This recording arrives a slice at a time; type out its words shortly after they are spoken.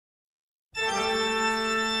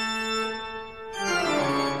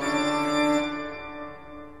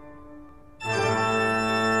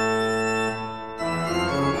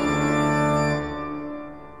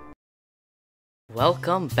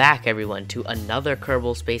Welcome back everyone to another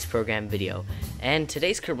Kerbal Space Program video. And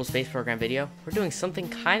today's Kerbal Space Program video, we're doing something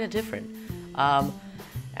kind of different.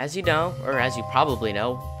 As you know, or as you probably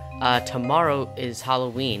know, tomorrow is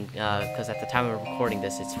Halloween, because at the time of recording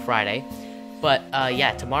this, it's Friday. But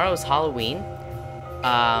yeah, tomorrow is Halloween.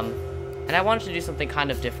 And I wanted to do something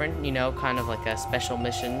kind of different, you know, kind of like a special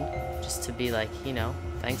mission, just to be like, you know,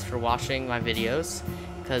 thanks for watching my videos,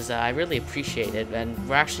 because I really appreciate it. And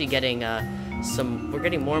we're actually getting we're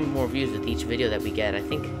getting more and more views with each video that we get. I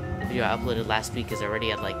think the video I uploaded last week is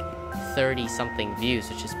already at like 30 something views,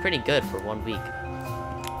 which is pretty good for 1 week.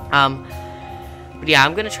 But yeah,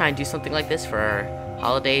 I'm gonna try and do something like this for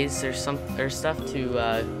holidays or stuff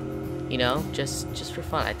to you know, just for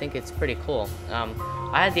fun. I think it's pretty cool.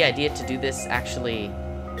 I had the idea to do this actually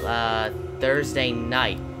Thursday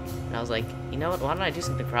night, and I was like, you know what, why don't I do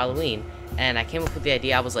something for Halloween? And I came up with the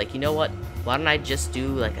idea. I was like, you know what, why don't I just do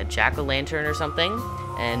like a jack-o'-lantern or something?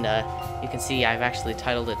 And you can see I've actually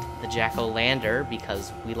titled it the Jack-o'-lander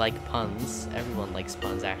because we like puns. Everyone likes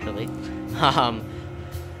puns, actually.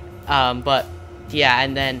 But yeah,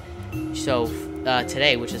 and then so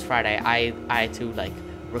today, which is Friday, I had to like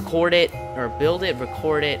record it, or build it,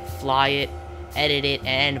 record it, fly it, edit it,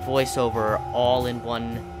 and voiceover all in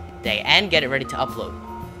one day, and get it ready to upload.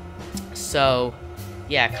 So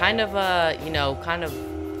yeah, kind of you know, kind of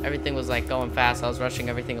everything was like going fast. I was rushing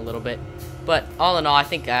everything a little bit, but all in all, I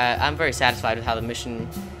think I'm very satisfied with how the mission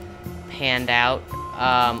panned out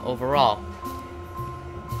overall.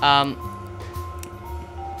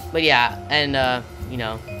 But yeah, and you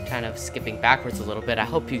know, kind of skipping backwards a little bit, I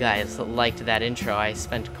hope you guys liked that intro. I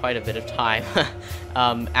spent quite a bit of time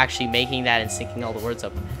actually making that and syncing all the words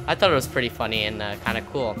up. I thought it was pretty funny and kind of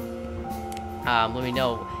cool. Let me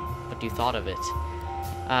know what you thought of it.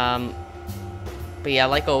 But yeah,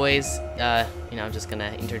 like always, you know, I'm just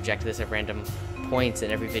gonna interject this at random points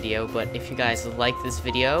in every video. But if you guys like this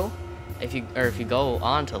video, if you go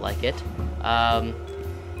on to like it,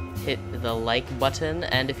 hit the like button,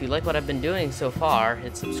 and if you like what I've been doing so far,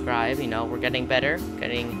 hit subscribe. You know, we're getting better,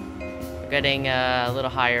 we're getting a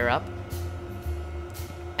little higher up.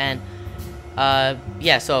 And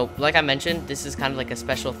yeah, so like I mentioned, this is kind of like a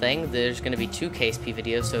special thing. There's gonna be 2 KSP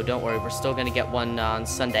videos, so don't worry, we're still gonna get one on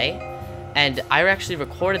Sunday. And I actually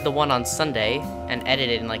recorded the one on Sunday and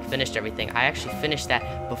edited and like finished everything. I actually finished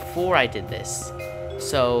that before I did this,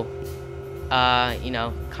 so you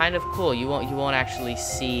know, kind of cool. You won't actually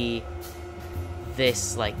see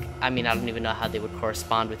this, like, I mean, I don't even know how they would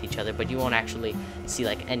correspond with each other, but you won't actually see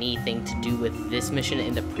like anything to do with this mission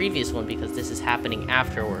in the previous one, because this is happening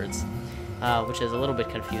afterwards, which is a little bit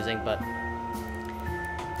confusing. But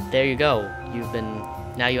there you go.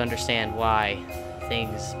 Now you understand why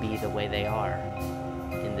things be the way they are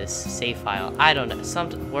in this save file. I don't know,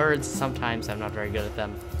 some words, sometimes I'm not very good at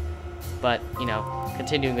them, but you know,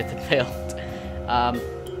 continuing with the build.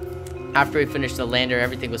 After we finished the lander,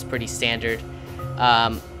 everything was pretty standard,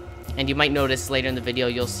 and you might notice later in the video,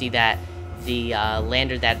 you'll see that the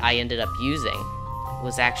lander that I ended up using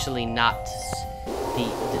was actually not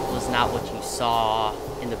what you saw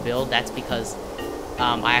in the build. That's because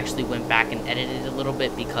I actually went back and edited it a little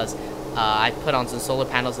bit, because I put on some solar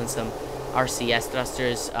panels and some RCS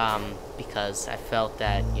thrusters, because I felt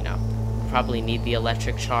that, you know, we probably need the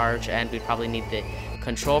electric charge, and we probably need the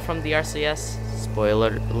control from the RCS.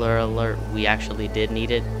 Spoiler alert, we actually did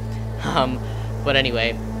need it. But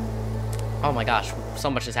anyway, oh my gosh, so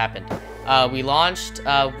much has happened. We launched,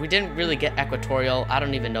 we didn't really get equatorial. I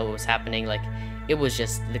don't even know what was happening. Like, it was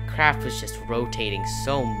just, the craft was just rotating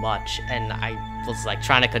so much, and I was like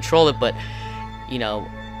trying to control it, but you know,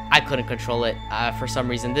 I couldn't control it for some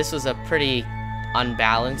reason. This was a pretty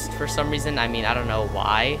unbalanced for some reason. I mean, I don't know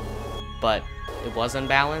why, but it was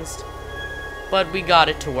unbalanced. But we got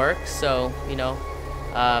it to work, so, you know,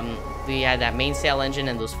 we had that mainsail engine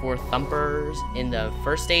and those 4 thumpers in the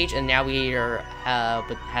first stage, and now we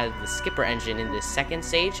had the skipper engine in the second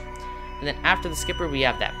stage. And then after the skipper, we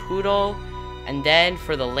have that poodle, and then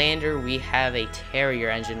for the lander, we have a Terrier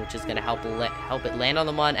engine, which is going to help it land on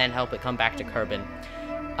the Mun and help it come back to Kerbin.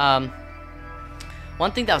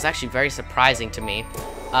 One thing that was actually very surprising to me,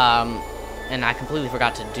 and I completely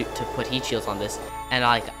forgot to put heat shields on this, and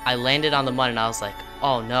I landed on the Mun and I was like,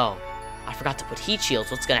 oh no, I forgot to put heat shields.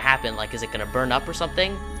 What's gonna happen? Like, is it gonna burn up or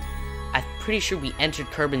something? I'm pretty sure we entered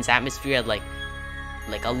Kerbin's atmosphere at like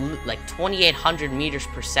 2,800 meters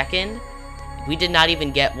per second. We did not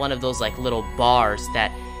even get one of those like little bars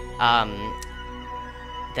that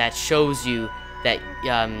that shows you that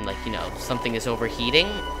like, you know, something is overheating.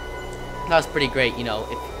 That was pretty great. You know,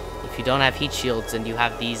 if you don't have heat shields and you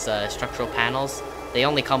have these structural panels, They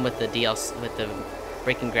only come with the DLC, with the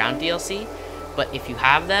Breaking Ground DLC. But if you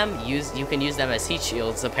have them, you can use them as heat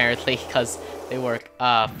shields apparently, because they work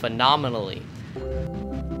phenomenally.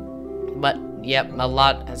 But yep, a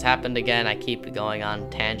lot has happened again. I keep going on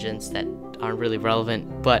tangents that aren't really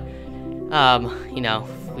relevant, but you know,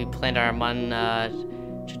 we planned our Mun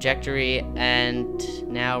trajectory, and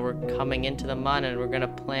now we're coming into the Mun, and we're gonna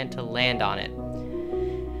plan to land on it.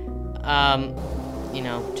 You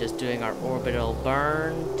know, just doing our orbital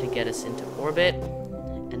burn to get us into orbit,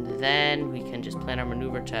 and then we can just plan our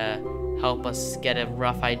maneuver to help us get a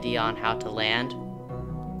rough idea on how to land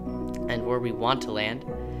and where we want to land.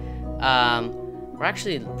 We're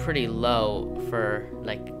actually pretty low for,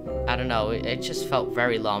 like, I don't know, it just felt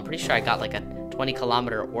very low. I'm pretty sure I got like a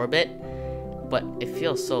 20-kilometer orbit, but it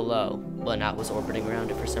feels so low when I was orbiting around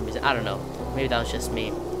it for some reason. I don't know, maybe that was just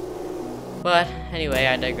me. But anyway,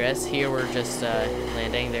 I digress. Here we're just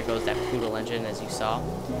landing. There goes that poodle engine, as you saw.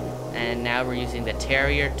 And now we're using the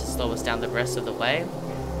Terrier to slow us down the rest of the way.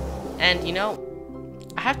 And you know,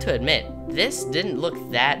 I have to admit, this didn't look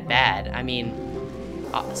that bad. I mean,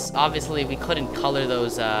 obviously we couldn't color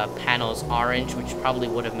those panels orange, which probably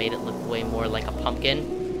would have made it look way more like a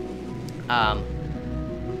pumpkin.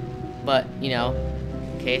 But you know,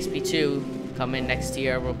 KSP2 coming next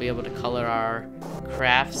year, we'll be able to color our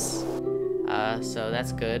crafts. So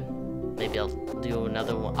that's good. Maybe I'll do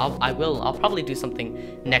another one. I'll probably do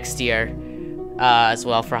something next year as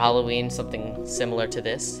well for Halloween, something similar to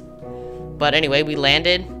this. But anyway, we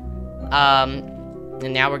landed, and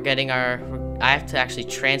now we're getting our. I have to actually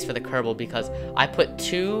transfer the Kerbal because I put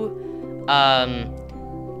 2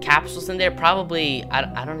 capsules in there. Probably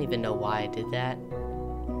I don't even know why I did that.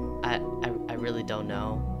 I really don't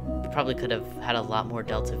know. We probably could have had a lot more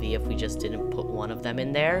Delta V if we just didn't put one of them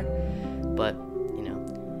in there. But you know,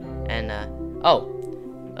 and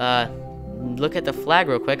look at the flag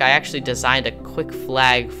real quick. I actually designed a quick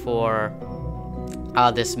flag for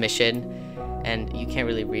this mission, and you can't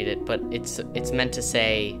really read it, but it's meant to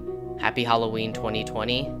say Happy Halloween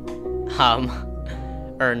 2020.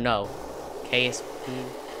 Or no, KSP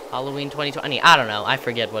Halloween 2020. I don't know. I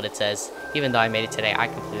forget what it says. Even though I made it today, I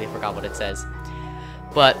completely forgot what it says.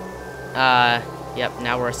 But yep.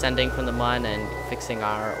 Now we're ascending from the Mun and fixing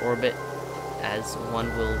our orbit, as one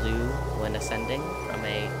will do when ascending from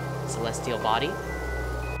a celestial body.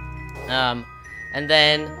 And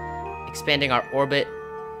then expanding our orbit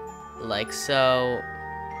like so,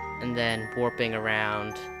 and then warping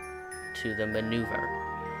around to the maneuver.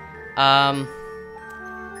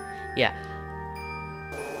 Yeah.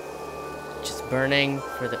 Just burning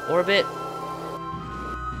for the orbit.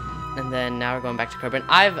 And then now we're going back to Kerbin.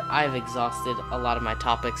 I've exhausted a lot of my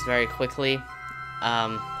topics very quickly.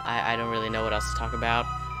 I don't really know what else to talk about.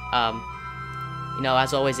 You know,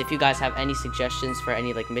 as always, if you guys have any suggestions for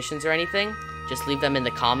any like missions or anything, just leave them in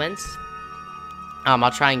the comments.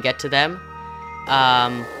 I'll try and get to them.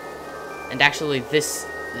 And actually, this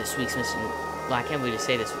week's mission, well, I can't believe to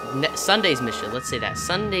say this. Sunday's mission, let's say that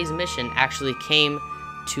Sunday's mission actually came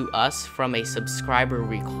to us from a subscriber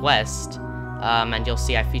request. And you'll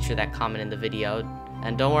see I feature that comment in the video.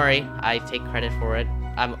 And don't worry, I take credit for it.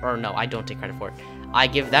 Or no, I don't take credit for it. I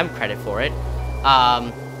give them credit for it.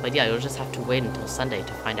 But yeah, you'll just have to wait until Sunday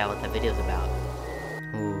to find out what that video's about.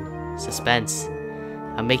 Ooh, suspense.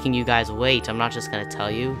 I'm making you guys wait. I'm not just gonna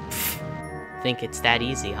tell you. Think it's that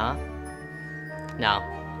easy, huh? No.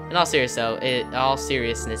 In all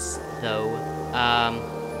seriousness though,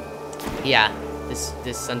 yeah, this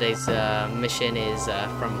Sunday's mission is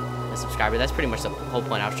from a subscriber. That's pretty much the whole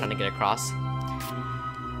point I was trying to get across.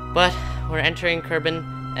 But we're entering Kerbin,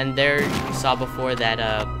 and there you saw before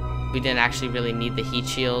that we didn't actually really need the heat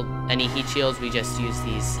shield, any heat shields. We just used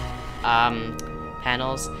these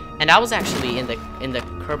panels. And I was actually in the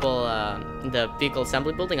Kerbal, in the vehicle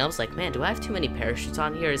assembly building. I was like, man, do I have too many parachutes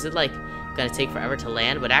on here? Is it like gonna take forever to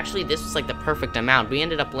land? But actually, this was like the perfect amount. We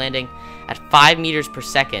ended up landing at 5 meters per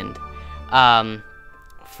second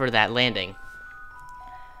for that landing.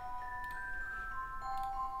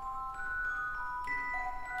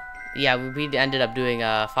 Yeah, we ended up doing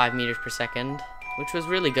 5 meters per second, which was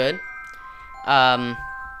really good.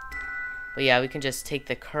 But yeah, we can just take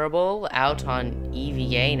the Kerbal out on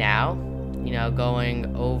EVA now. You know,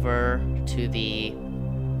 going over to the,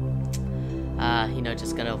 you know,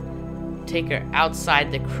 just gonna take her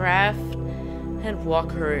outside the craft and walk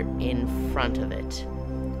her in front of it.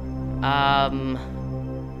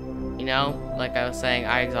 You know, like I was saying,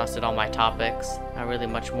 I exhausted all my topics. Not really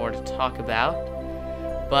much more to talk about.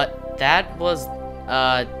 But that was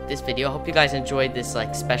this video. I hope you guys enjoyed this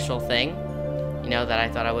like special thing, you know, that I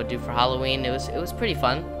thought I would do for Halloween. It was pretty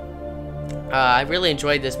fun. I really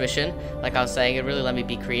enjoyed this mission. Like I was saying, it really let me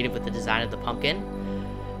be creative with the design of the pumpkin.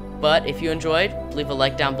 But if you enjoyed, leave a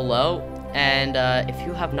like down below. And if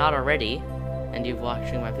you have not already, and you've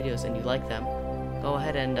watching my videos and you like them, go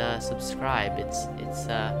ahead and subscribe. It's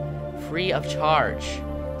free of charge.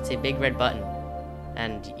 It's a big red button,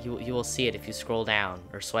 and you will see it if you scroll down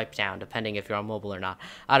or swipe down, depending if you're on mobile or not.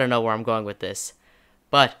 I don't know where I'm going with this,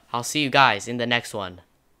 but I'll see you guys in the next one.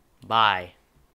 Bye.